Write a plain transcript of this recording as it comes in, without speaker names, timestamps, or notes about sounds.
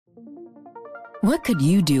What could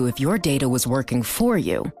you do if your data was working for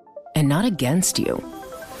you and not against you?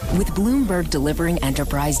 With Bloomberg delivering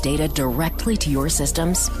enterprise data directly to your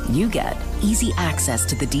systems, you get easy access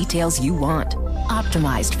to the details you want,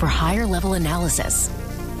 optimized for higher-level analysis,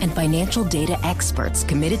 and financial data experts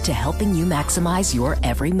committed to helping you maximize your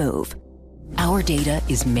every move. Our data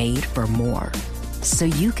is made for more, so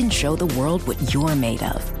you can show the world what you're made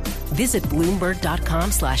of. Visit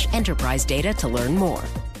Bloomberg.com/enterprise data to learn more.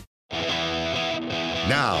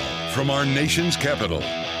 Now, from our nation's capital,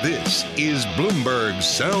 this is Bloomberg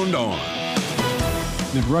Sound On.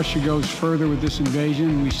 If Russia goes further with this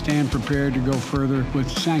invasion, we stand prepared to go further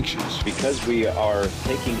with sanctions. Because we are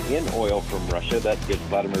taking in oil from Russia, that gives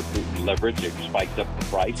Vladimir Putin leverage. It spiked up the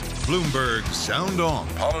price. Bloomberg Sound On.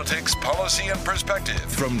 Politics, policy, and perspective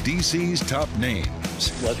from D.C.'s top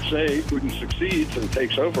names. Let's say Putin succeeds and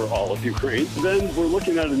takes over all of Ukraine. Then we're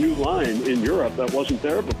looking at a new line in Europe that wasn't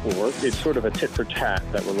there before. It's sort of a tit for tat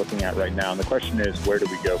that we're looking at right now. And the question is, where do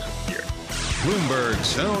we go from here? Bloomberg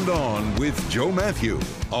Sound On with Joe Matthew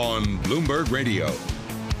on Bloomberg Radio.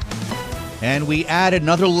 And we add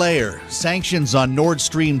another layer. Sanctions on Nord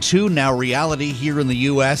Stream 2 now reality here in the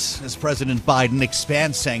U.S. as President Biden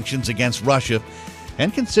expands sanctions against Russia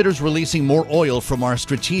and considers releasing more oil from our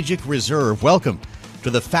strategic reserve. Welcome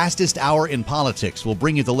to the fastest hour in politics. We'll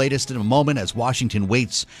bring you the latest in a moment as Washington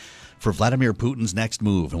waits for Vladimir Putin's next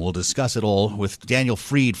move. And we'll discuss it all with Daniel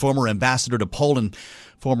Fried, former ambassador to Poland,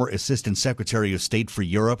 former Assistant Secretary of State for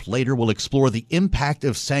Europe. Later, we'll explore the impact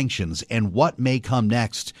of sanctions and what may come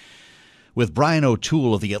next with Brian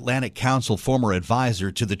O'Toole of the Atlantic Council, former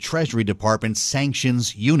advisor to the Treasury Department's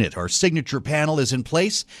Sanctions Unit. Our signature panel is in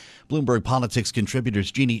place. Bloomberg Politics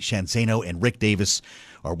contributors Jeannie Shanzano and Rick Davis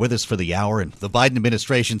are with us for the hour. And the Biden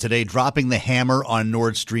administration today dropping the hammer on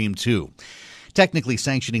Nord Stream 2. Technically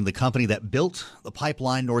sanctioning the company that built the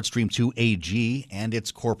pipeline Nord Stream 2 AG and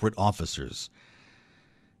its corporate officers.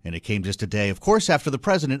 And it came just a day, of course, after the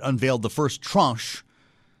president unveiled the first tranche,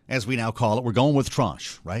 as we now call it. We're going with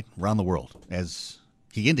tranche, right, around the world. As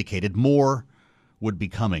he indicated, more would be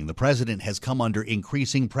coming. The president has come under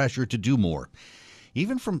increasing pressure to do more,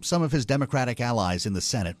 even from some of his Democratic allies in the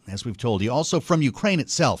Senate, as we've told you. Also from Ukraine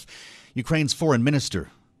itself. Ukraine's foreign minister,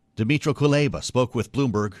 Dmytro Kuleba, spoke with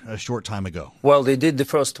Bloomberg a short time ago. Well, they did the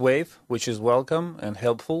first wave, which is welcome and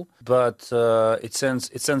helpful, but it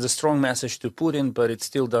sends a strong message to Putin, but it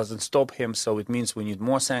still doesn't stop him. So it means we need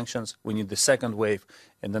more sanctions, we need the second wave,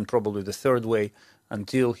 and then probably the third wave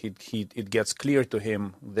until it gets clear to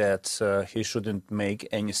him that he shouldn't make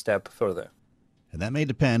any step further. And that may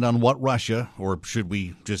depend on what Russia, or should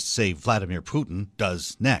we just say Vladimir Putin,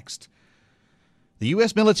 does next. The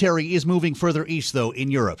U.S. military is moving further east, though,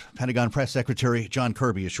 in Europe. Pentagon Press Secretary John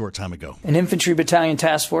Kirby a short time ago. An infantry battalion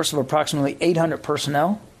task force of approximately 800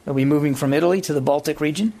 personnel will be moving from Italy to the Baltic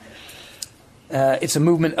region. It's a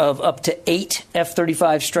movement of up to 8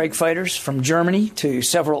 F-35 strike fighters from Germany to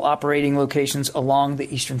several operating locations along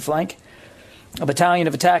the eastern flank. A battalion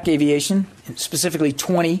of attack aviation, specifically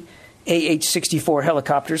 20 AH-64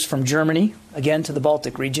 helicopters from Germany, again to the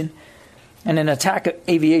Baltic region. And an attack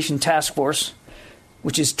aviation task force,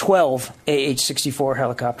 which is 12 AH-64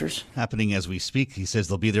 helicopters. Happening as we speak. He says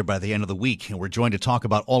they'll be there by the end of the week. And we're joined to talk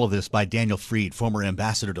about all of this by Daniel Fried, former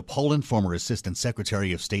ambassador to Poland, former Assistant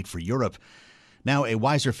Secretary of State for Europe, now a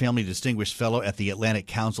Weiser Family Distinguished Fellow at the Atlantic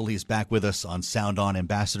Council. He's back with us on Sound On.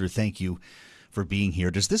 Ambassador, thank you for being here.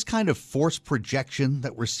 Does this kind of force projection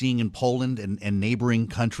that we're seeing in Poland and neighboring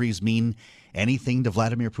countries mean anything to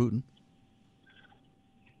Vladimir Putin?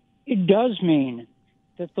 It does mean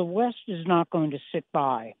that the West is not going to sit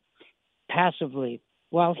by passively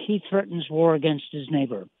while he threatens war against his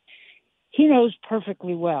neighbor. He knows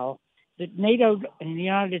perfectly well that NATO and the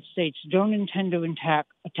United States don't intend to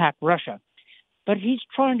attack Russia, but he's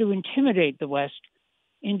trying to intimidate the West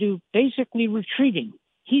into basically retreating.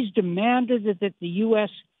 He's demanded that the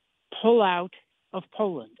U.S. pull out of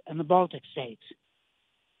Poland and the Baltic states.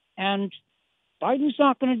 And Biden's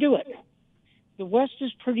not going to do it. The West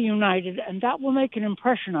is pretty united, and that will make an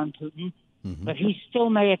impression on Putin, but he still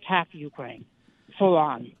may attack Ukraine full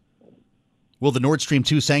on. Will the Nord Stream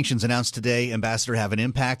 2 sanctions announced today, Ambassador, have an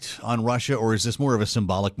impact on Russia, or is this more of a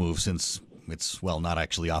symbolic move since it's, well, not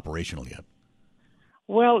actually operational yet?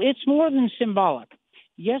 Well, it's more than symbolic.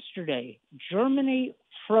 Yesterday, Germany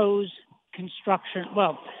froze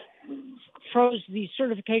the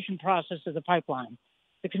certification process of the pipeline.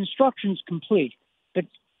 The construction's complete, but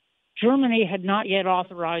Germany had not yet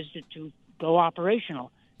authorized it to go operational.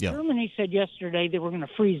 Yeah. Germany said yesterday they were going to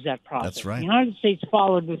freeze that process. That's right. The United States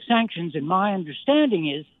followed with sanctions, and my understanding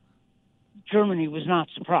is Germany was not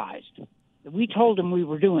surprised. We told them we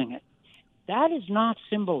were doing it. That is not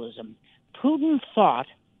symbolism. Putin thought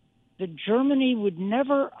that Germany would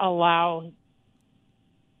never allow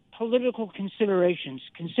political considerations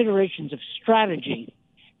of strategy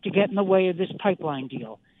to get in the way of this pipeline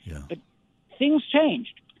deal. Yeah. But things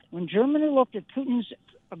changed. When Germany looked at Putin's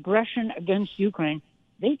aggression against Ukraine,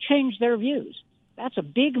 they changed their views. That's a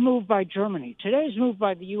big move by Germany. Today's move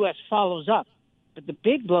by the U.S. follows up. But the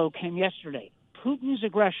big blow came yesterday. Putin's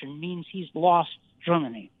aggression means he's lost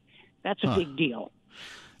Germany. That's a big deal.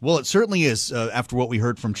 Well, it certainly is, after what we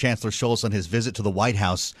heard from Chancellor Scholz on his visit to the White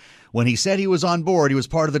House. When he said he was on board, he was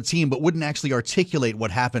part of the team, but wouldn't actually articulate what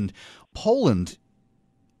happened. Poland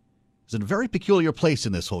is in a very peculiar place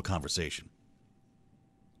in this whole conversation.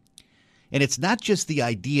 And it's not just the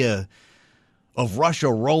idea of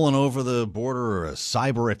Russia rolling over the border or a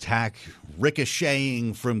cyber attack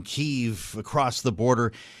ricocheting from Kyiv across the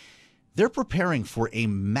border. They're preparing for a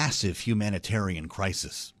massive humanitarian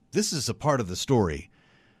crisis. This is a part of the story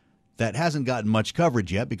that hasn't gotten much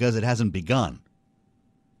coverage yet because it hasn't begun.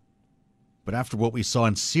 But after what we saw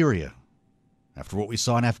in Syria, after what we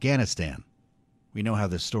saw in Afghanistan, we know how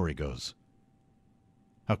this story goes.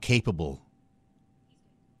 How capable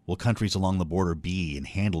will countries along the border be in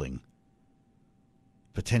handling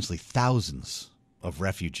potentially thousands of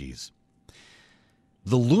refugees?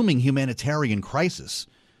 The looming humanitarian crisis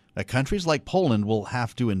that countries like Poland will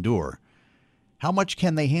have to endure. How much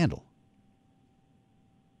can they handle?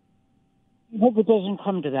 I hope it doesn't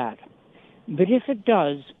come to that. But if it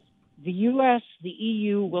does, the U.S., the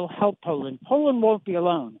EU will help Poland. Poland won't be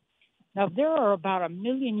alone. Now, there are about 1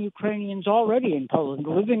 million Ukrainians already in Poland,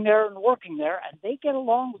 living there and working there, and they get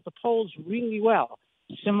along with the Poles really well.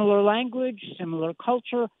 Similar language, similar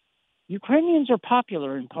culture. Ukrainians are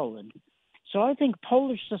popular in Poland. So I think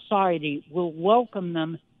Polish society will welcome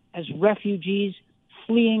them as refugees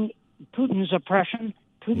fleeing Putin's oppression,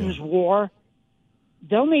 Putin's war.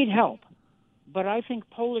 They'll need help. But I think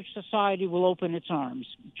Polish society will open its arms,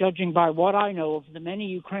 judging by what I know of the many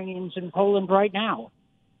Ukrainians in Poland right now.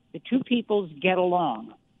 The two peoples get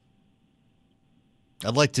along.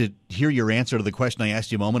 I'd like to hear your answer to the question I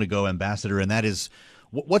asked you a moment ago, Ambassador, and that is,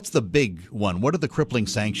 what's the big one? What are the crippling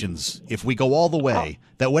sanctions, if we go all the way,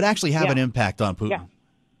 that would actually have an impact on Putin? Yeah.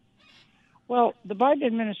 Well, the Biden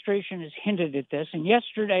administration has hinted at this, and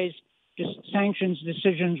yesterday's sanctions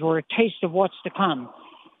decisions were a taste of what's to come.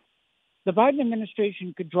 The Biden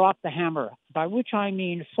administration could drop the hammer, by which I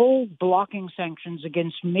mean full blocking sanctions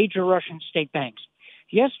against major Russian state banks.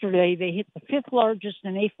 Yesterday, they hit the fifth largest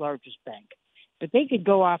and eighth largest bank, but they could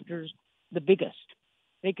go after the biggest.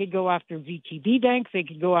 They could go after VTB Bank. They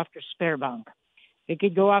could go after Sberbank. They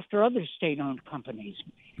could go after other state-owned companies.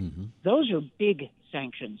 Mm-hmm. Those are big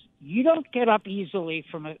sanctions. You don't get up easily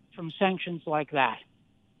from sanctions like that.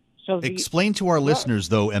 So explain to our listeners,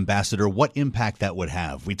 though, Ambassador, what impact that would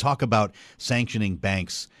have. We talk about sanctioning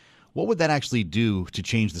banks. What would that actually do to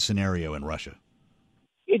change the scenario in Russia?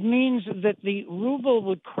 It means that the ruble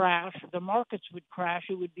would crash, the markets would crash.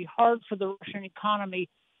 It would be hard for the Russian economy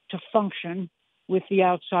to function with the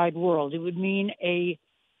outside world. It would mean a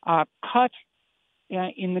cut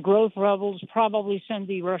in the growth levels, probably send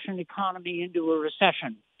the Russian economy into a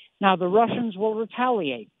recession. Now, the Russians will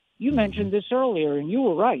retaliate. You mentioned this earlier, and you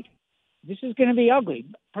were right. This is going to be ugly.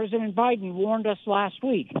 President Biden warned us last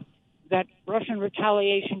week that Russian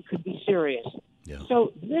retaliation could be serious. Yeah.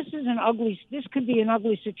 So this could be an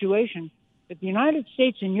ugly situation, but the United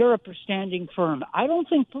States and Europe are standing firm. I don't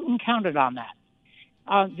think Putin counted on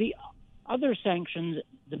that. The other sanctions,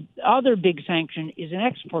 the other big sanction is an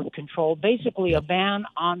export control, basically a ban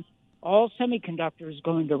on all semiconductors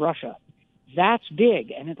going to Russia. That's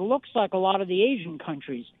big, and it looks like a lot of the Asian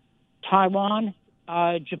countries, Taiwan,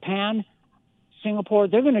 Japan, Singapore,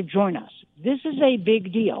 they're going to join us. This is a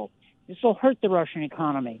big deal. This will hurt the Russian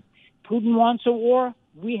economy. Putin wants a war.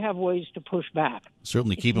 We have ways to push back.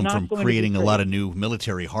 Certainly keep him from creating a lot of new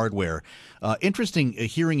military hardware. Interesting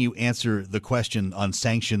hearing you answer the question on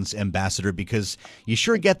sanctions, Ambassador, because you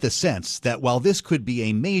sure get the sense that while this could be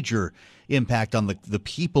a major impact on the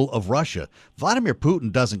people of Russia, Vladimir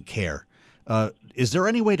Putin doesn't care. Is there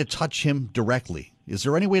any way to touch him directly? Is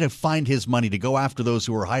there any way to find his money, to go after those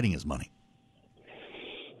who are hiding his money?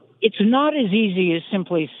 It's not as easy as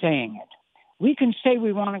simply saying it. We can say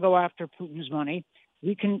we want to go after Putin's money.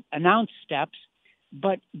 We can announce steps,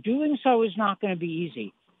 but doing so is not going to be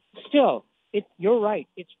easy. Still, you're right.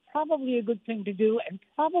 It's probably a good thing to do, and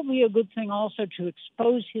probably a good thing also to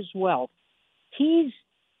expose his wealth. He's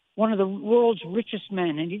one of the world's richest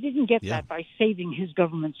men, and he didn't get that by saving his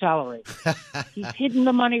government salary. He's hidden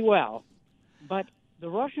the money well. But the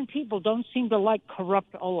Russian people don't seem to like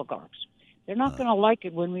corrupt oligarchs. They're not going to like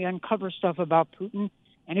it when we uncover stuff about Putin.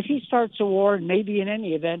 And if he starts a war, maybe in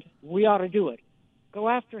any event, we ought to do it. Go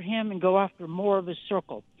after him and go after more of his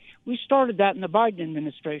circle. We started that in the Biden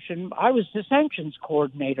administration. I was the sanctions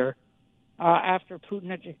coordinator after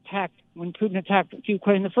Putin attacked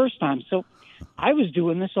Ukraine the first time. So I was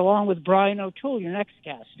doing this along with Brian O'Toole, your next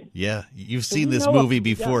guest. Yeah, you've seen this movie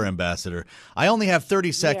before, Ambassador. I only have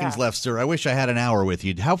 30 seconds left, sir. I wish I had an hour with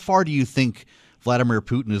you. How far do you think Vladimir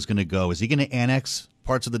Putin is going to go? Is he going to annex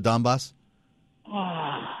parts of the Donbass?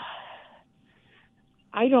 I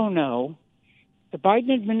don't know. The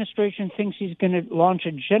Biden administration thinks he's going to launch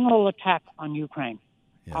a general attack on Ukraine,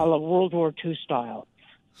 a la World War II style.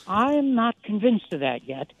 I am not convinced of that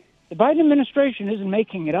yet. The Biden administration isn't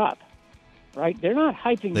making it up, right? They're not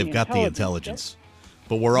hyping They've got the intelligence,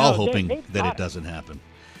 but we're all hoping that it doesn't happen.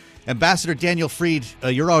 Ambassador Daniel Fried,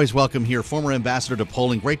 you're always welcome here, former ambassador to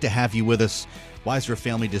Poland. Great to have you with us. Weiser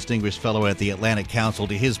Family Distinguished Fellow at the Atlantic Council.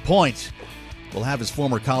 To his point, we'll have his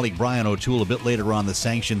former colleague Brian O'Toole a bit later on, the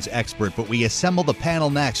sanctions expert. But we assemble the panel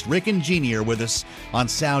next. Rick and Jeannie are with us on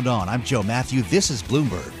Sound On. I'm Joe Matthew. This is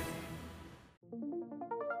Bloomberg.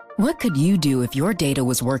 What could you do if your data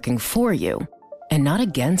was working for you and not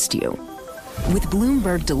against you? With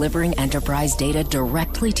Bloomberg delivering enterprise data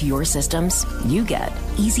directly to your systems, you get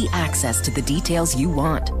easy access to the details you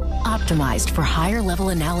want, optimized for higher-level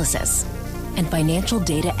analysis, and financial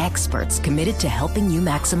data experts committed to helping you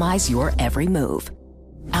maximize your every move.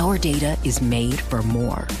 Our data is made for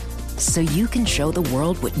more, so you can show the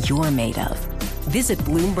world what you're made of. Visit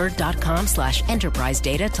Bloomberg.com/enterprise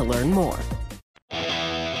data to learn more.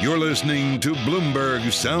 You're listening to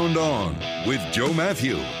Bloomberg Sound On with Joe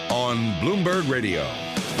Matthew on Bloomberg Radio.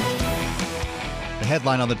 The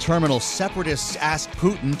headline on the terminal, separatists ask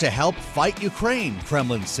Putin to help fight Ukraine,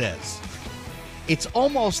 Kremlin says. It's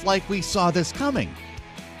almost like we saw this coming.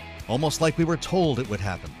 Almost like we were told it would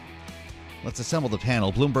happen. Let's assemble the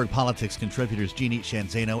panel. Bloomberg Politics contributors Jeannie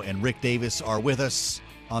Shanzano and Rick Davis are with us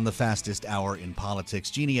on the fastest hour in politics.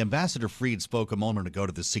 Jeannie, Ambassador Fried spoke a moment ago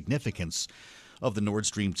to the significance of the Nord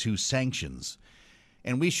Stream 2 sanctions.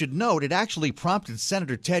 And we should note it actually prompted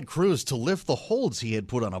Senator Ted Cruz to lift the holds he had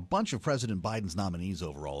put on a bunch of President Biden's nominees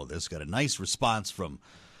over all of this. Got a nice response from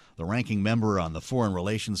the ranking member on the Foreign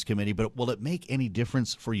Relations Committee. But will it make any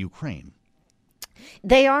difference for Ukraine?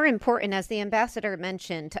 They are important, as the ambassador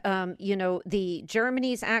mentioned. The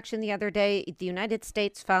Germany's action the other day, the United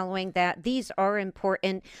States following that, these are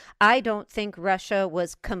important. I don't think Russia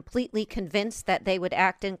was completely convinced that they would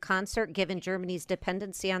act in concert given Germany's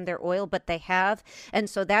dependency on their oil, but they have. And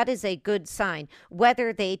so that is a good sign.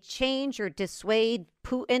 Whether they change or dissuade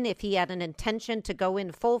Putin, if he had an intention to go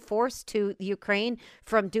in full force to Ukraine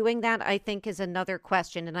from doing that, I think is another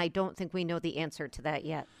question. And I don't think we know the answer to that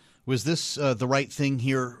yet. Was this the right thing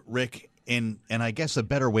here, Rick? And I guess a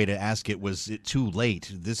better way to ask it, was it too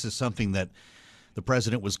late? This is something that the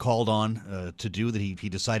president was called on to do, that he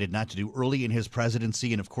decided not to do early in his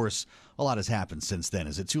presidency. And, of course, a lot has happened since then.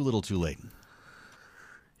 Is it too little too late?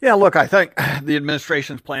 Yeah, look, I think the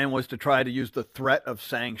administration's plan was to try to use the threat of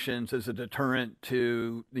sanctions as a deterrent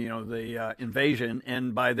to, the invasion.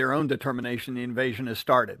 And by their own determination, the invasion has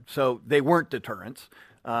started. So they weren't deterrents.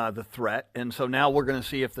 The threat. And so now we're going to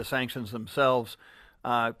see if the sanctions themselves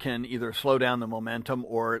can either slow down the momentum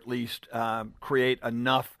or at least create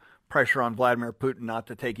enough pressure on Vladimir Putin not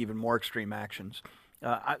to take even more extreme actions.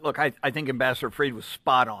 I think Ambassador Fried was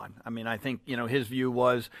spot on. I mean, I think, his view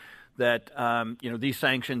was that, these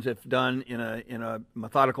sanctions, if done in a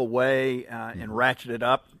methodical way and ratcheted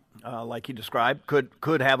up, like he described,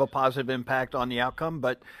 could have a positive impact on the outcome.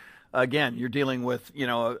 But again, you're dealing with,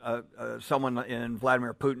 someone in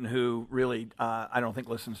Vladimir Putin who really, I don't think,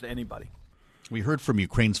 listens to anybody. We heard from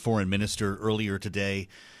Ukraine's foreign minister earlier today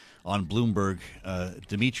on Bloomberg.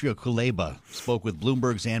 Dmytro Kuleba spoke with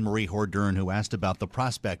Bloomberg's Anne-Marie Hordern, who asked about the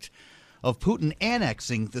prospect of Putin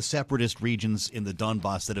annexing the separatist regions in the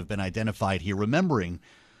Donbass that have been identified here, remembering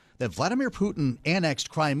that Vladimir Putin annexed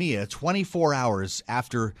Crimea 24 hours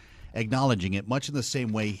after acknowledging it, much in the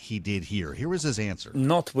same way he did here. Here was his answer.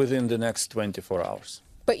 Not within the next 24 hours.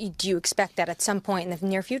 But do you expect that at some point in the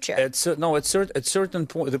near future? At certain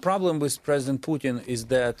point, the problem with President Putin is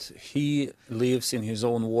that he lives in his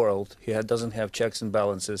own world. He doesn't have checks and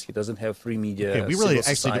balances. He doesn't have free media.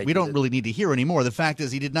 Okay, we don't really need to hear anymore. The fact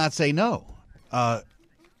is, he did not say no.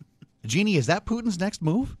 Jeannie, is that Putin's next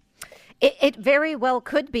move? It very well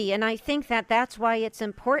could be, and I think that that's why it's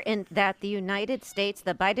important that the United States,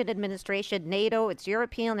 the Biden administration, NATO, its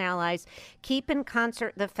European allies, keep in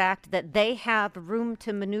concert the fact that they have room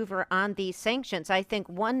to maneuver on these sanctions. I think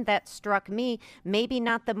one that struck me, maybe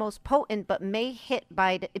not the most potent, but may hit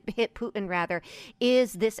Putin rather,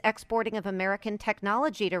 is this exporting of American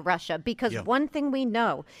technology to Russia. Because one thing we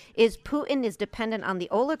know is Putin is dependent on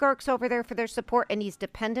the oligarchs over there for their support, and he's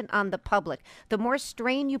dependent on the public. The more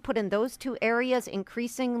strain you put in those two areas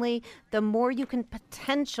increasingly, the more you can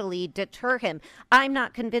potentially deter him. I'm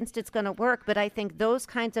not convinced it's going to work, but I think those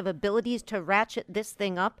kinds of abilities to ratchet this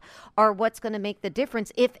thing up are what's going to make the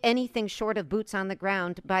difference, if anything short of boots on the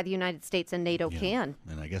ground by the United States and NATO can.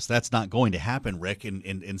 And I guess that's not going to happen, Rick.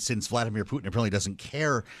 And since Vladimir Putin apparently doesn't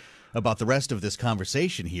care about the rest of this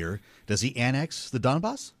conversation here, does he annex the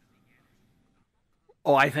Donbass?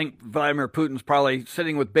 Oh, I think Vladimir Putin's probably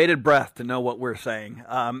sitting with bated breath to know what we're saying.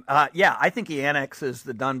 I think he annexes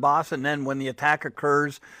the Donbass, and then when the attack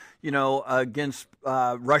occurs, against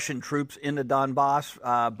Russian troops in the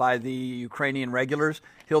Donbass by the Ukrainian regulars,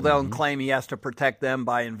 he'll then claim he has to protect them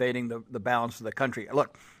by invading the balance of the country.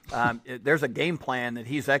 Look, there's a game plan that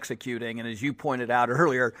he's executing, and as you pointed out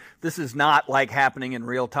earlier, this is not like happening in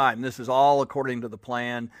real time. This is all according to the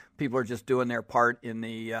plan. People are just doing their part in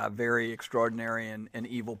the very extraordinary and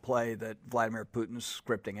evil play that Vladimir Putin's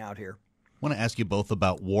scripting out here. I want to ask you both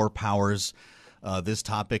about war powers. This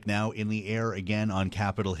topic now in the air again on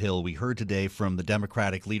Capitol Hill. We heard today from the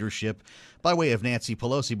Democratic leadership by way of Nancy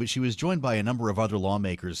Pelosi, but she was joined by a number of other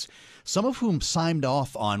lawmakers, some of whom signed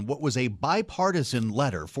off on what was a bipartisan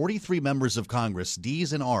letter, 43 members of Congress,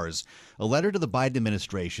 D's and R's, a letter to the Biden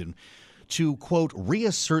administration to, quote,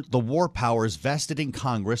 reassert the war powers vested in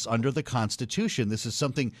Congress under the Constitution. This is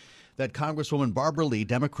something that Congresswoman Barbara Lee,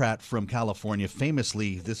 Democrat from California,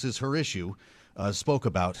 famously, this is her issue, spoke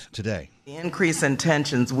about today. The increase in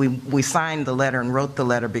tensions, we signed the letter and wrote the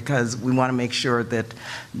letter because we want to make sure that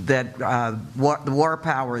the War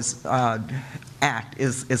Powers Act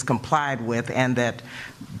is complied with, and that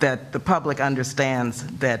the public understands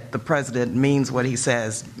that the president means what he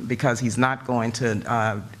says, because he's not going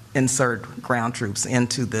to insert ground troops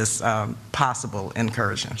into this possible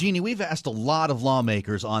incursion. Jeannie, we've asked a lot of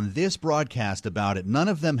lawmakers on this broadcast about it. None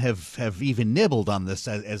of them have even nibbled on this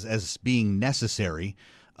as being necessary.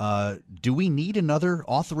 Do we need another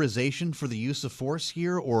authorization for the use of force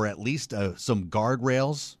here, or at least some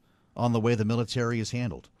guardrails on the way the military is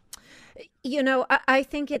handled? I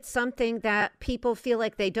think it's something that people feel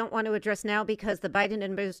like they don't want to address now because the Biden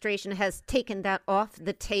administration has taken that off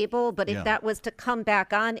the table. But if that was to come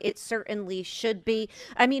back on, it certainly should be.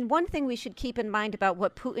 I mean, one thing we should keep in mind about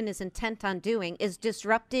what Putin is intent on doing is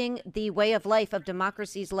disrupting the way of life of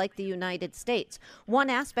democracies like the United States. One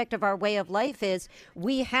aspect of our way of life is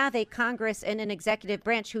we have a Congress and an executive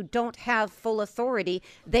branch who don't have full authority.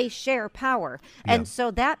 They share power. And so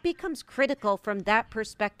that becomes critical from that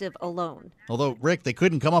perspective alone. Although, Rick, they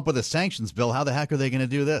couldn't come up with a sanctions bill. How the heck are they going to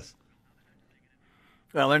do this?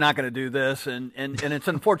 Well, they're not going to do this, and it's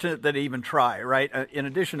unfortunate that they even try, right? In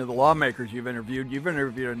addition to the lawmakers you've interviewed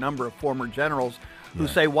a number of former generals who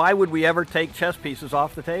say, why would we ever take chess pieces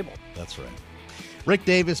off the table? That's right. Rick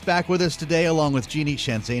Davis back with us today, along with Jeannie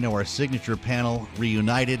Sheehan, our signature panel,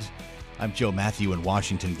 reunited. I'm Joe Matthew in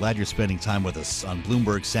Washington. Glad you're spending time with us on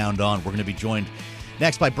Bloomberg Sound On. We're going to be joined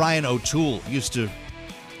next by Brian O'Toole, used to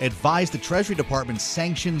advise the Treasury Department's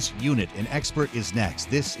sanctions unit. An expert is next.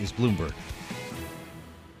 This is Bloomberg.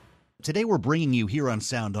 Today we're bringing you here on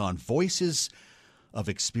Sound On voices of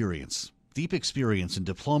experience, deep experience in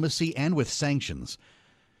diplomacy and with sanctions,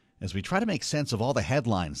 as we try to make sense of all the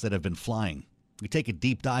headlines that have been flying. We take a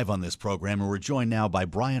deep dive on this program, and we're joined now by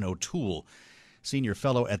Brian O'Toole, Senior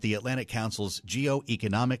Fellow at the Atlantic Council's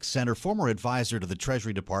Geoeconomics Center, former advisor to the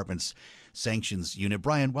Treasury Department's sanctions unit.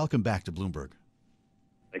 Brian, welcome back to Bloomberg.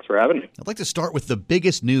 Thanks for having me. I'd like to start with the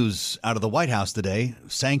biggest news out of the White House today,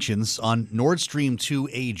 sanctions on Nord Stream 2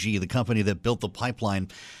 AG, the company that built the pipeline.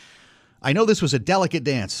 I know this was a delicate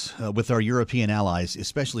dance with our European allies,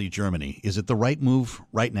 especially Germany. Is it the right move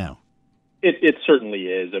right now? It certainly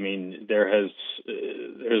is. I mean, there's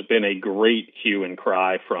been a great hue and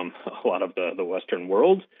cry from a lot of the Western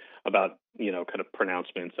world about, kind of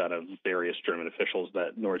pronouncements out of various German officials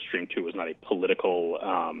that Nord Stream 2 was not a political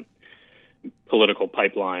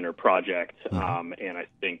pipeline or project. And I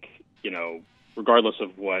think, regardless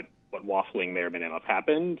of what waffling may or may not have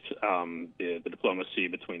happened, the diplomacy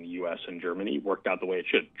between the U.S. and Germany worked out the way it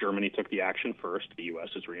should. Germany took the action first. The U.S.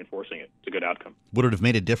 is reinforcing it. It's a good outcome. Would it have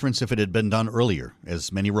made a difference if it had been done earlier,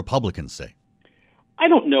 as many Republicans say? I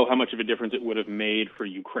don't know how much of a difference it would have made for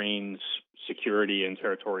Ukraine's security and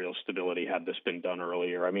territorial stability had this been done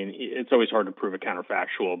earlier. I mean, it's always hard to prove a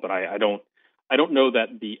counterfactual, but I don't know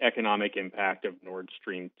that the economic impact of Nord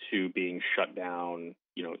Stream 2 being shut down,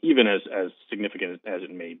 even as significant as it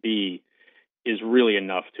may be, is really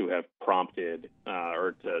enough to have prompted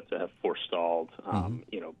or to have forestalled,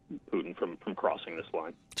 Putin from crossing this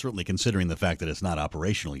line. Certainly considering the fact that it's not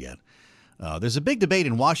operational yet. There's a big debate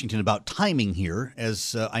in Washington about timing here,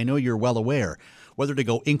 as I know you're well aware, whether to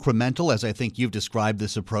go incremental, as I think you've described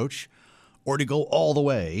this approach, or to go all the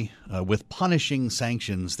way with punishing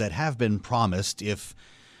sanctions that have been promised if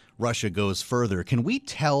Russia goes further. Can we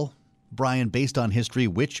tell, Brian, based on history,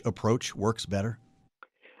 which approach works better?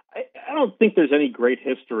 I don't think there's any great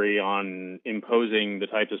history on imposing the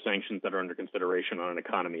types of sanctions that are under consideration on an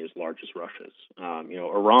economy as large as Russia's.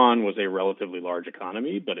 Iran was a relatively large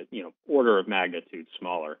economy, but order of magnitude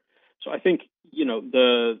smaller. So I think,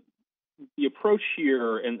 the approach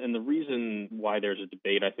here and the reason why there's a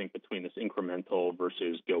debate, I think, between this incremental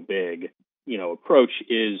versus go big, approach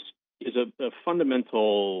is a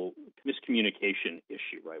fundamental miscommunication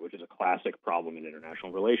issue, right, which is a classic problem in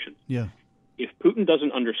international relations. Yeah. If Putin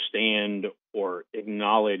doesn't understand or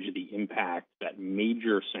acknowledge the impact that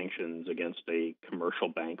major sanctions against a commercial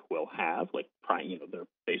bank will have, there are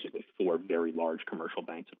basically 4 very large commercial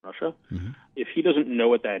banks in Russia. Mm-hmm. If he doesn't know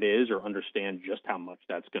what that is or understand just how much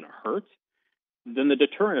that's going to hurt, then the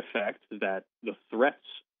deterrent effect that the threats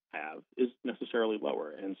have is necessarily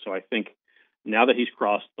lower. And so I think now that he's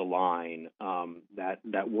crossed the line,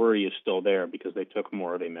 that worry is still there because they took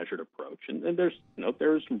more of a measured approach, and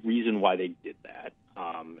there's reason why they did that.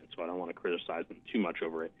 And so I don't want to criticize them too much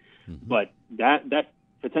over it, mm-hmm. but that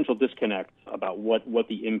potential disconnect about what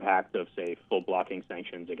the impact of, say, full blocking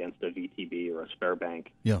sanctions against a VTB or a Sberbank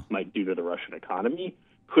might do to the Russian economy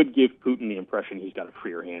could give Putin the impression he's got a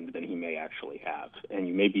freer hand than he may actually have, and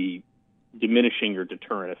you may be diminishing your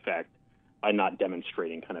deterrent effect by not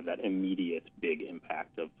demonstrating kind of that immediate big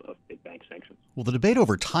impact of big bank sanctions. Well, the debate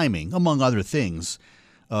over timing, among other things,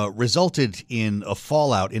 resulted in a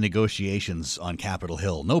fallout in negotiations on Capitol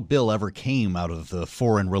Hill. No bill ever came out of the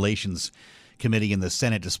Foreign Relations Committee in the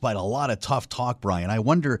Senate, despite a lot of tough talk, Brian. I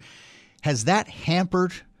wonder, has that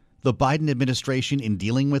hampered the Biden administration in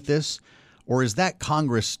dealing with this, or is that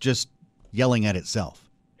Congress just yelling at itself?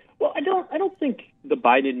 Well, I don't think the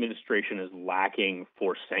Biden administration is lacking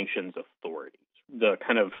for sanctions authorities. The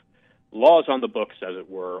kind of laws on the books, as it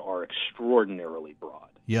were, are extraordinarily broad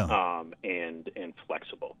and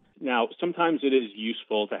flexible. Now, sometimes it is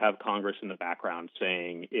useful to have Congress in the background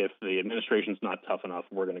saying, if the administration's not tough enough,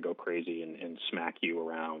 we're going to go crazy and smack you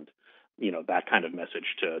around. That kind of message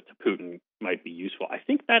to Putin might be useful. I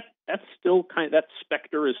think that's still that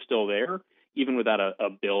specter is still there, even without a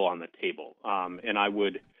bill on the table. And I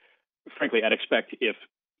would, frankly, I'd expect if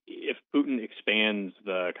Putin expands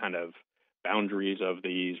the kind of boundaries of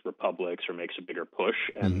these republics or makes a bigger push,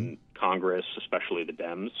 and Congress, especially the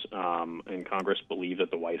Dems, and Congress believe that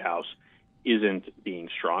the White House isn't being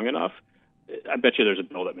strong enough, I bet you there's a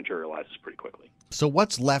bill that materializes pretty quickly. So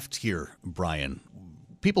what's left here, Brian?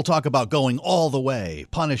 People talk about going all the way,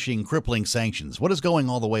 punishing, crippling sanctions. What does going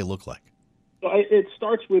all the way look like? Well, it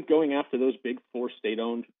starts with going after those big 4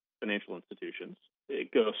 state-owned financial institutions. It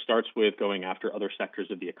starts with going after other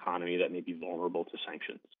sectors of the economy that may be vulnerable to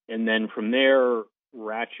sanctions. And then from there,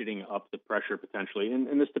 ratcheting up the pressure potentially.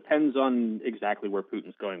 And this depends on exactly where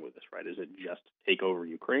Putin's going with this, right? Is it just take over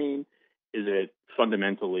Ukraine? Is it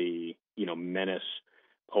fundamentally, menace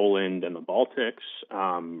Poland and the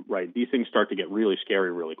Baltics? Right? These things start to get really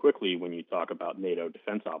scary really quickly when you talk about NATO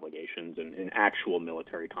defense obligations and actual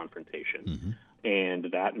military confrontation. Mm-hmm. And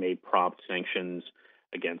that may prompt sanctions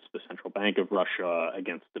against the Central Bank of Russia,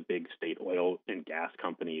 against the big state oil and gas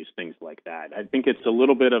companies, things like that. I think it's a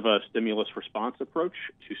little bit of a stimulus response approach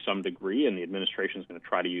to some degree, and the administration is going to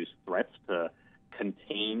try to use threats to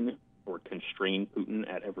contain or constrain Putin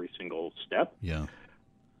at every single step. Yeah.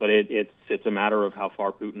 But it's a matter of how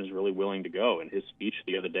far Putin is really willing to go, and his speech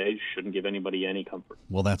the other day shouldn't give anybody any comfort.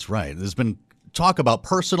 Well, that's right. There's been talk about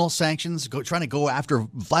personal sanctions, trying to go after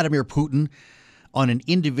Vladimir Putin on an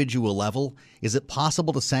individual level. Is it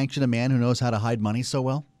possible to sanction a man who knows how to hide money so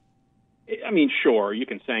well? I mean, sure, you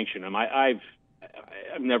can sanction him. I've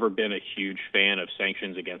never been a huge fan of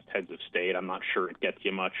sanctions against heads of state. I'm not sure it gets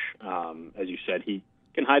you much. As you said, he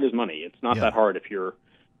can hide his money. It's not that hard if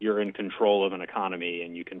you're in control of an economy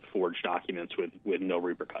and you can forge documents with no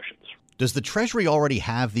repercussions. Does the Treasury already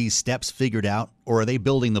have these steps figured out, or are they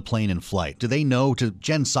building the plane in flight? Do they know, to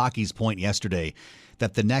Jen Psaki's point yesterday,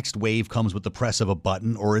 that the next wave comes with the press of a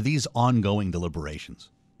button, or are these ongoing deliberations?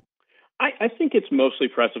 I think it's mostly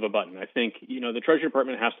press of a button. I think, the Treasury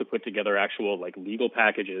Department has to put together actual legal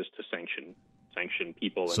packages to sanction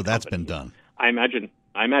people. So that's been done. I imagine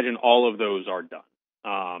all of those are done.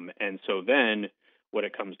 And so then what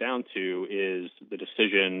it comes down to is the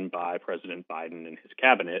decision by President Biden and his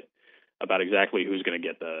cabinet about exactly who's going to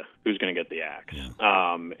get the axe. Yeah.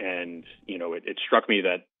 And it struck me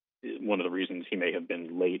that one of the reasons he may have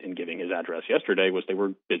been late in giving his address yesterday was they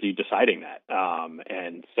were busy deciding that.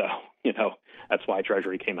 And so, that's why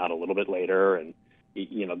Treasury came out a little bit later. And,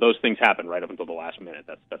 those things happen right up until the last minute.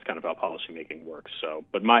 That's kind of how policymaking works. So,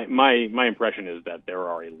 but my impression is that there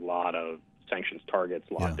are a lot of sanctions targets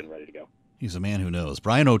locked and ready to go. He's a man who knows.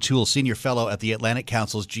 Brian O'Toole, Senior Fellow at the Atlantic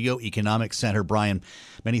Council's Geoeconomic Center. Brian,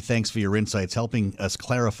 many thanks for your insights helping us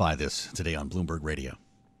clarify this today on Bloomberg Radio.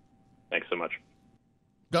 Thanks so much.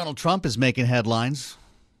 Donald Trump is making headlines.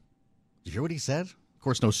 Did you hear what he said? Of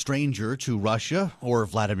course, no stranger to Russia, or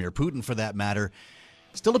Vladimir Putin for that matter.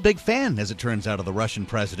 Still a big fan, as it turns out, of the Russian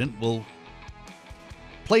president. We'll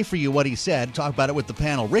play for you what he said, talk about it with the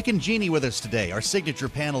panel. Rick and Jeannie with us today, our signature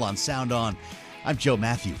panel on Sound On. I'm Joe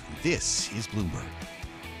Matthew. This is Bloomberg.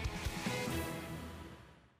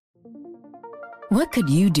 What could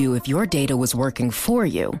you do if your data was working for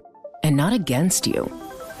you and not against you?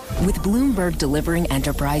 With Bloomberg delivering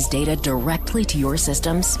enterprise data directly to your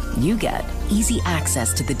systems, you get easy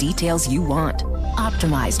access to the details you want,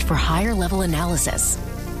 optimized for higher-level analysis,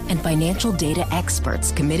 and financial data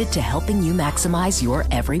experts committed to helping you maximize your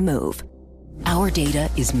every move. Our data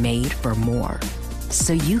is made for more,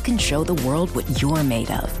 so you can show the world what you're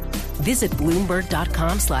made of. Visit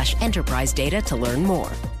Bloomberg.com/enterprise data to learn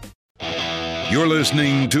more. You're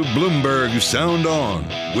listening to Bloomberg Sound On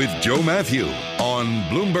with Joe Matthew on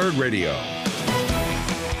Bloomberg Radio.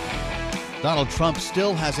 Donald Trump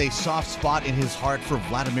still has a soft spot in his heart for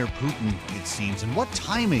Vladimir Putin, it seems. And what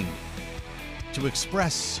timing to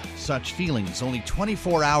express such feelings only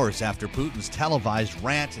 24 hours after Putin's televised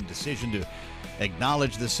rant and decision to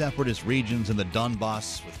acknowledge the separatist regions in the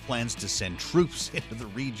Donbass with plans to send troops into the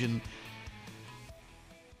region.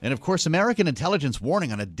 And, of course, American intelligence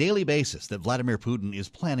warning on a daily basis that Vladimir Putin is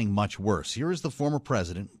planning much worse. Here is the former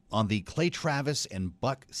president on the Clay Travis and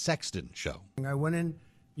Buck Sexton show. I went in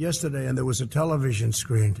yesterday and there was a television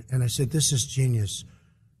screen, and I said, this is genius.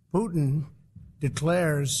 Putin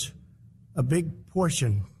declares a big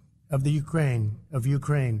portion of the Ukraine.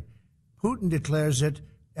 Putin declares it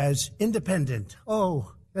as independent.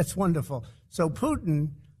 Oh, that's wonderful. So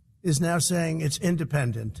Putin is now saying it's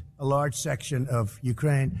independent, a large section of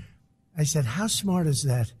Ukraine. I said, how smart is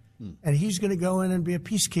that? And he's going to go in and be a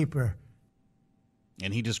peacekeeper.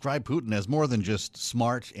 And he described Putin as more than just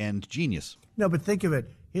smart and genius. No, but think of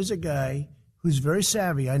it. Here's a guy who's very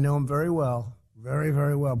savvy. I know him very well, very,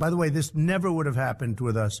 very well. By the way, this never would have happened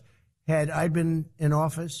with us. Had I been in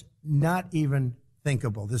office, not even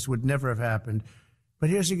thinkable. This would never have happened.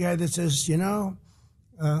 But here's a guy that says,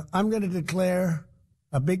 I'm going to declare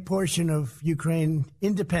a big portion of Ukraine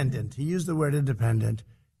independent. He used the word independent.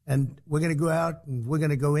 And we're going to go out and we're going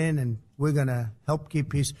to go in and we're going to help keep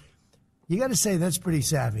peace. You got to say that's pretty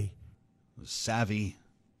savvy. Savvy,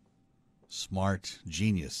 smart,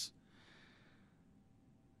 genius.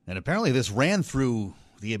 And apparently this ran through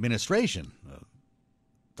the administration.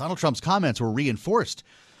 Donald Trump's comments were reinforced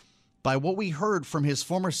by what we heard from his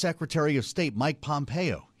former Secretary of State, Mike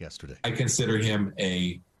Pompeo, yesterday. I consider him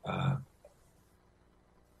a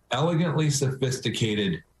elegantly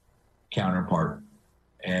sophisticated counterpart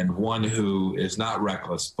and one who is not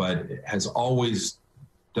reckless, but has always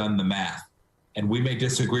done the math. And we may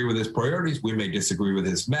disagree with his priorities. We may disagree with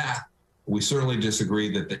his math. We certainly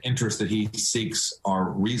disagree that the interests that he seeks are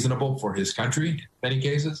reasonable for his country in many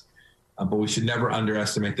cases. But we should never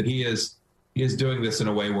underestimate that he is doing this in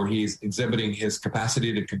a way where he's exhibiting his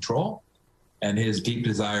capacity to control and his deep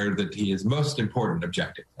desire that his most important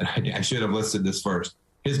objective, and I should have listed this first,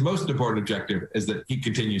 his most important objective is that he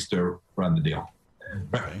continues to run the deal.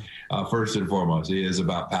 Okay. First and foremost, he is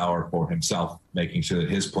about power for himself, making sure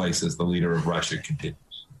that his place as the leader of Russia continues.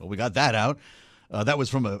 Well, we got that out. That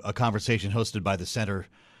was from a conversation hosted by the Center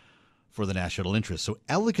for the National Interest. So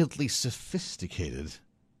elegantly sophisticated,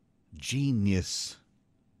 genius,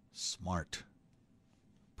 smart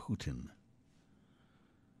Putin.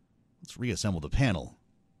 Let's reassemble the panel.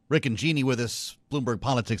 Rick and Jeannie with us, Bloomberg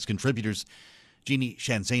Politics contributors, Jeannie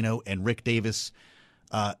Shanzano and Rick Davis.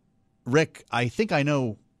 Rick, I think I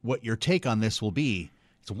know what your take on this will be.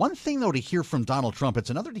 It's one thing, though, to hear from Donald Trump. It's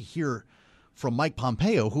another to hear from Mike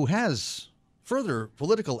Pompeo, who has further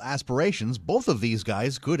political aspirations. Both of these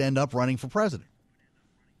guys could end up running for president.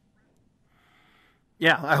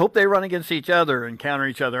 Yeah, I hope they run against each other and counter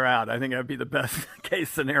each other out. I think that would be the best case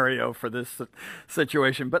scenario for this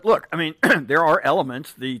situation. But look, I mean, there are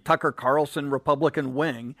elements, the Tucker Carlson Republican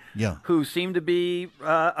wing, who seem to be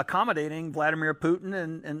accommodating Vladimir Putin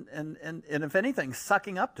and if anything,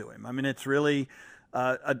 sucking up to him. I mean, it's really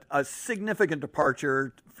a significant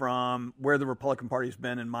departure from where the Republican Party's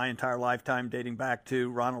been in my entire lifetime, dating back to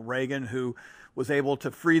Ronald Reagan, who was able to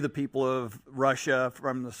free the people of Russia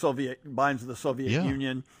from the binds of the Soviet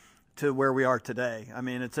Union to where we are today. I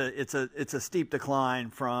mean, it's a steep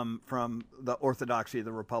decline from the orthodoxy of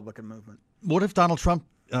the Republican movement. What if Donald Trump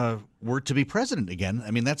were to be president again?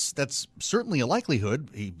 I mean, that's certainly a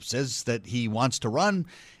likelihood. He says that he wants to run.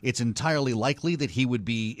 It's entirely likely that he would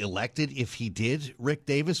be elected if he did. Rick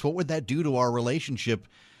Davis, what would that do to our relationship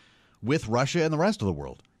with Russia and the rest of the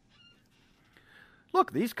world?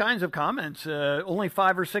 Look, these kinds of comments only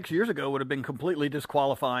 5 or 6 years ago would have been completely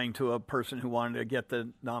disqualifying to a person who wanted to get the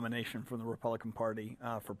nomination from the Republican Party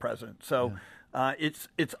for president. So it's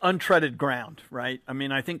untreaded ground, right? I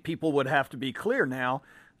mean, I think people would have to be clear now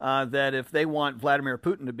that if they want Vladimir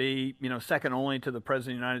Putin to be, second only to the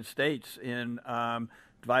president of the United States in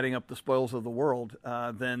dividing up the spoils of the world,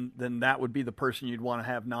 then that would be the person you'd want to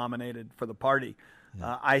have nominated for the party.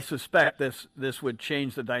 I suspect this would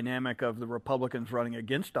change the dynamic of the Republicans running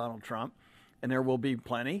against Donald Trump, and there will be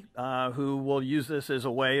plenty who will use this as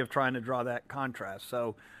a way of trying to draw that contrast.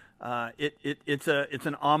 So it's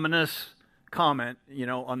an ominous comment,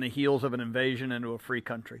 on the heels of an invasion into a free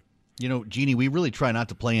country. Jeannie, we really try not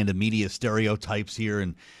to play into media stereotypes here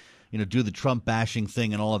and do the Trump bashing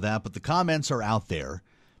thing and all of that, but the comments are out there.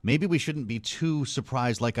 Maybe we shouldn't be too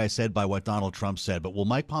surprised, like I said, by what Donald Trump said. But will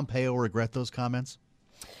Mike Pompeo regret those comments?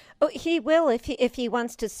 Oh, he will if he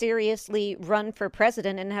wants to seriously run for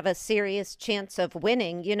president and have a serious chance of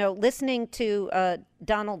winning. Listening to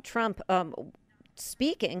Donald Trump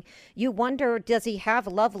speaking, you wonder, does he have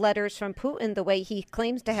love letters from Putin the way he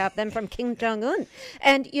claims to have them from Kim Jong-un?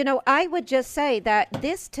 And, I would just say that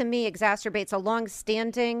this, to me, exacerbates a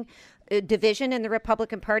long-standing division in the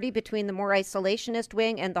Republican Party between the more isolationist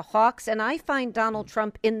wing and the hawks. And I find Donald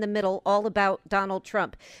Trump in the middle, all about Donald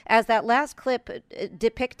Trump. As that last clip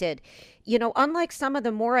depicted, unlike some of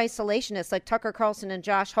the more isolationists like Tucker Carlson and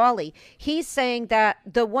Josh Hawley, he's saying that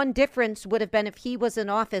the one difference would have been if he was in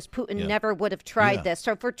office, Putin never would have tried this.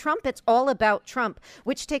 So for Trump, it's all about Trump,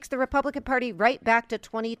 which takes the Republican Party right back to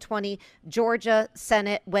 2020 Georgia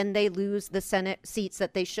Senate when they lose the Senate seats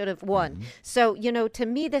that they should have won. So, to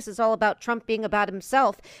me, this is all about Trump being about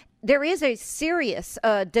himself. There is a serious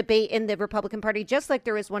debate in the Republican Party, just like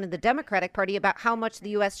there is one in the Democratic Party, about how much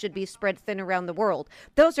the U.S. should be spread thin around the world.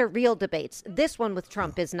 Those are real debates. This one with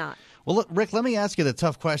Trump is not. Well, look, Rick, let me ask you the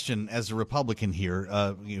tough question as a Republican here.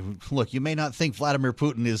 Look, you may not think Vladimir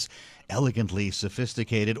Putin is elegantly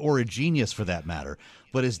sophisticated or a genius for that matter,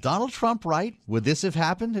 but is Donald Trump right? Would this have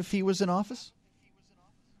happened if he was in office?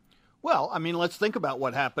 Well, I mean, let's think about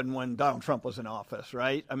what happened when Donald Trump was in office,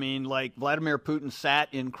 right? I mean, like Vladimir Putin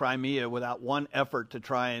sat in Crimea without one effort to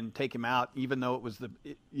try and take him out, even though it was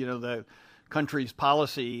the country's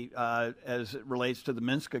policy as it relates to the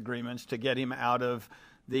Minsk agreements to get him out of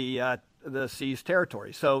the seized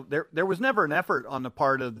territory. So there was never an effort on the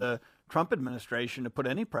part of the Trump administration to put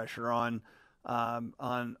any pressure on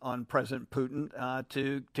President Putin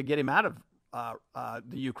to get him out of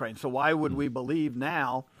the Ukraine. So why would we believe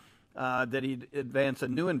now that he'd advance a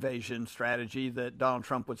new invasion strategy that Donald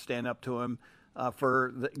Trump would stand up to him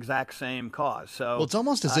for the exact same cause? So well, it's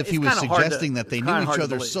almost as if he was suggesting that they knew each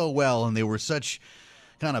other so well and they were such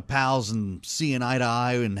kind of pals and seeing eye to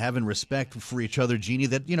eye and having respect for each other, Jeannie,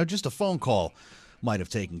 that, just a phone call might have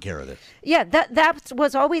taken care of this. Yeah, that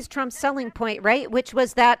was always Trump's selling point, right? Which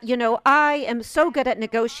was that, I am so good at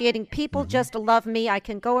negotiating. People just love me. I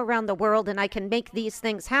can go around the world and I can make these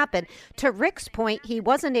things happen. To Rick's point, he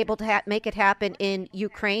wasn't able to make it happen in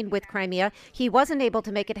Ukraine with Crimea. He wasn't able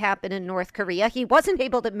to make it happen in North Korea. He wasn't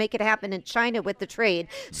able to make it happen in China with the trade.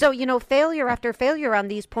 So, failure after failure on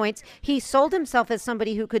these points, he sold himself as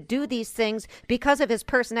somebody who could do these things because of his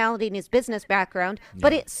personality and his business background.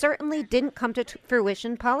 But it certainly didn't come to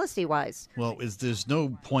fruition policy-wise. Well, there's no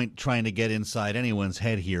point trying to get inside anyone's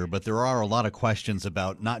head here, but there are a lot of questions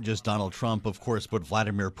about not just Donald Trump, of course, but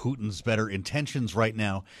Vladimir Putin's better intentions right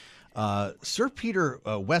now. Sir Peter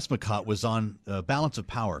Westmacott was on Balance of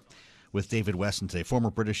Power with David Weston today, former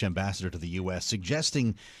British ambassador to the U.S.,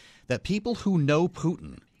 suggesting that people who know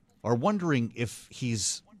Putin are wondering if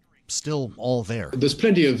he's still all there. There's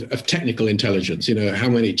plenty of technical intelligence. How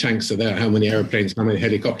many tanks are there, how many airplanes, how many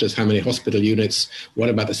helicopters, how many hospital units, what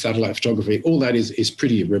about the satellite photography? All that is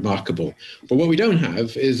pretty remarkable. But what we don't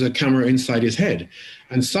have is a camera inside his head.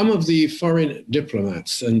 And some of the foreign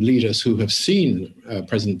diplomats and leaders who have seen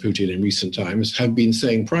President Putin in recent times have been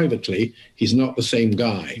saying privately, he's not the same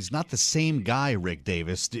guy. He's not the same guy, Rick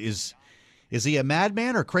Davis. Is he a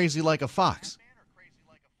madman or crazy like a fox?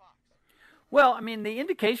 Well, I mean, the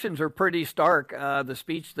indications are pretty stark. The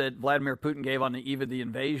speech that Vladimir Putin gave on the eve of the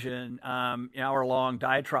invasion, hour-long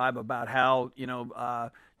diatribe about how,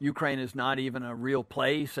 Ukraine is not even a real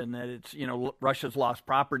place and that it's, Russia's lost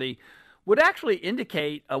property, would actually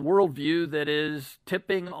indicate a worldview that is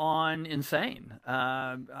tipping on insane.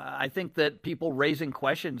 I think that people raising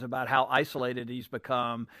questions about how isolated he's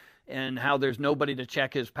become and how there's nobody to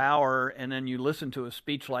check his power, and then you listen to a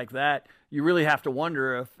speech like that, you really have to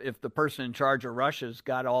wonder if the person in charge of Russia's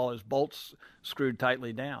got all his bolts screwed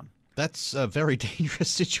tightly down. That's a very dangerous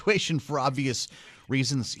situation for obvious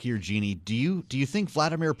reasons here, Jeannie. Do you think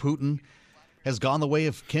Vladimir Putin has gone the way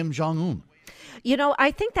of Kim Jong-un?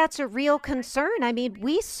 I think that's a real concern. I mean,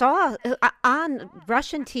 we saw on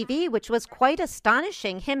Russian TV, which was quite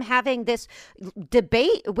astonishing, him having this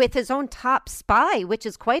debate with his own top spy, which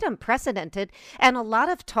is quite unprecedented. And a lot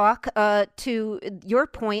of talk, to your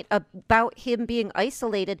point, about him being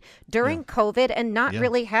isolated during COVID and not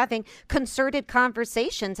really having concerted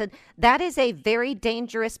conversations. And that is a very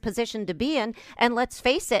dangerous position to be in. And let's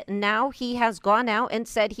face it, now he has gone out and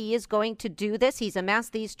said he is going to do this. He's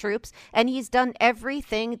amassed these troops and he's done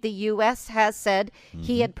everything the U.S. has said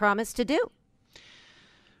he had promised to do.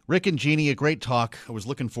 Rick and Jeannie, a great talk. I was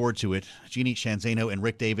looking forward to it. Jeannie Shanzano and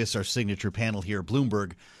Rick Davis, our signature panel here,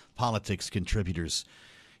 Bloomberg Politics contributors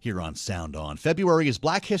here on Sound On. February is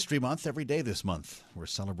Black History Month. Every day this month, we're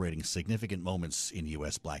celebrating significant moments in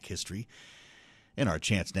U.S. Black history. And our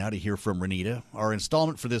chance now to hear from Renita. Our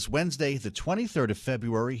installment for this Wednesday, the 23rd of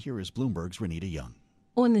February, here is Bloomberg's Renita Young.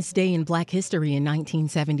 On this day in Black history in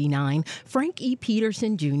 1979, Frank E.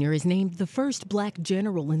 Peterson Jr. is named the first Black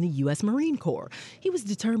general in the U.S. Marine Corps. He was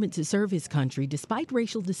determined to serve his country despite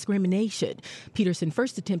racial discrimination. Peterson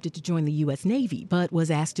first attempted to join the U.S. Navy, but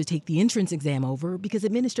was asked to take the entrance exam over because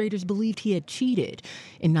administrators believed he had cheated.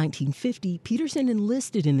 In 1950, Peterson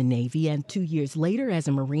enlisted in the Navy, and 2 years later, as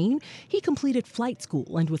a Marine, he completed flight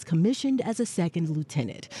school and was commissioned as a second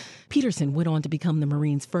lieutenant. Peterson went on to become the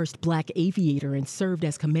Marines' first Black aviator and served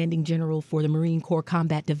as commanding general for the Marine Corps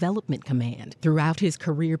Combat Development Command. Throughout his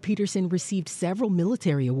career, Peterson received several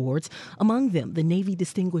military awards, among them the Navy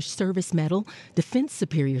Distinguished Service Medal, Defense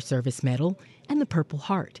Superior Service Medal, and the Purple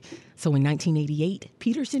Heart. So in 1988,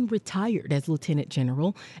 Peterson retired as lieutenant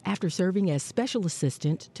general after serving as special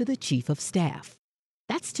assistant to the chief of staff.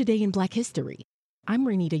 That's today in Black history. I'm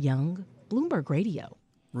Renita Young, Bloomberg Radio.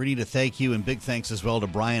 Renita, thank you, and big thanks as well to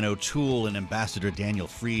Brian O'Toole and Ambassador Daniel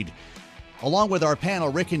Freed, along with our panel,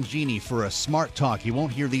 Rick and Jeannie, for a smart talk. You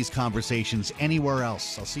won't hear these conversations anywhere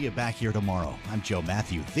else. I'll see you back here tomorrow. I'm Joe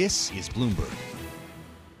Matthew. This is Bloomberg.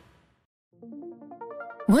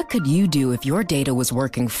 What could you do if your data was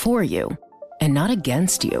working for you and not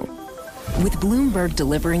against you? With Bloomberg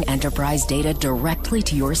delivering enterprise data directly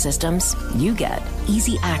to your systems, you get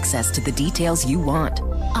easy access to the details you want,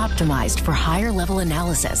 optimized for higher-level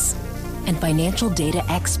analysis, and financial data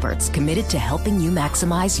experts committed to helping you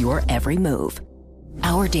maximize your every move.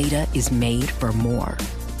 Our data is made for more,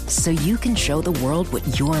 so you can show the world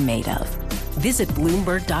what you're made of. Visit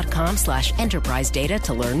Bloomberg.com/enterprise data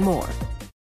to learn more.